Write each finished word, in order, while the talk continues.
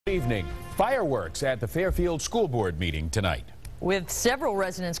Good evening. Fireworks at the Fairfield School Board meeting tonight, with several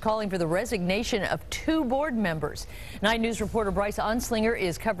residents calling for the resignation of 2 board members. 9 News reporter Bryce Onslinger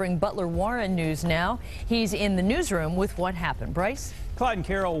is covering Butler Warren News now. He's in the newsroom with what happened. Bryce? Clyde and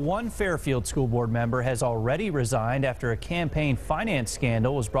Carol, one Fairfield school board member has already resigned after a campaign finance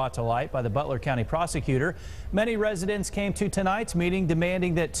scandal was brought to light by the Butler County prosecutor. Many residents came to tonight's meeting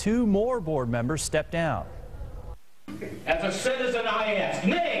demanding that 2 more board members step down. As a citizen, I ask,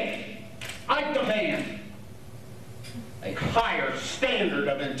 nay, I demand a higher standard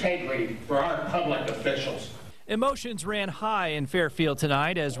of integrity for our public officials. Emotions ran high in Fairfield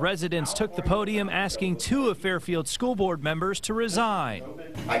tonight as residents took the podium asking 2 of Fairfield's school board members to resign.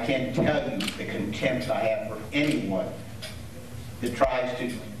 I can't tell you the contempt I have for anyone that tries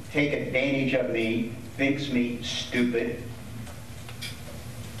to take advantage of me, thinks me stupid,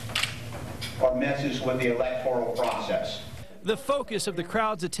 or messes with the electoral process. The focus of the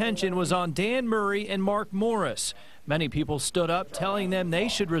crowd's attention was on Dan Murray and Mark Morris. Many people stood up telling them they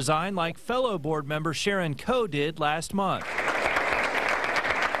should resign like fellow board member Sharon Coe did last month.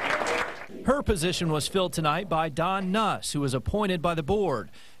 Her position was filled tonight by Don Nuss, who was appointed by the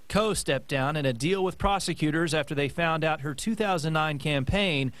board. Coe stepped down in a deal with prosecutors after they found out her 2009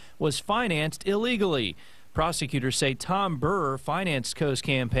 campaign was financed illegally. Prosecutors say Tom Burr financed Coe's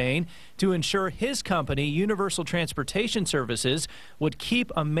campaign to ensure his company, Universal Transportation Services, would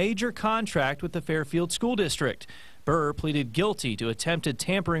keep a major contract with the Fairfield School District. Burr pleaded guilty to attempted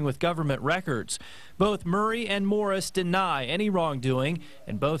tampering with government records. Both Murray and Morris deny any wrongdoing,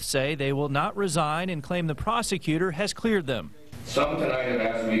 and both say they will not resign and claim the prosecutor has cleared them. Some tonight have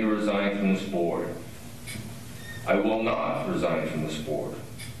asked me to resign from this board. I will not resign from this board.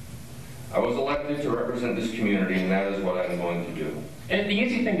 I was elected to represent this community, and that is what I'm going to do. And the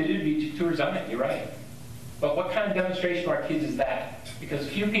easy thing to do would be to resign, you're right. But what kind of demonstration to our kids is that? Because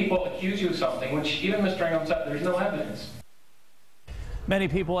few people accuse you of something, which even Mr. Ingham said there's no evidence. Many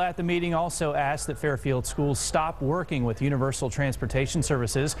people at the meeting also asked that Fairfield schools stop working with Universal Transportation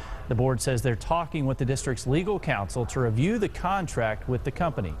Services. The board says they're talking with the district's legal counsel to review the contract with the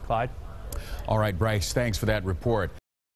company. Clyde? All right, Bryce, thanks for that report.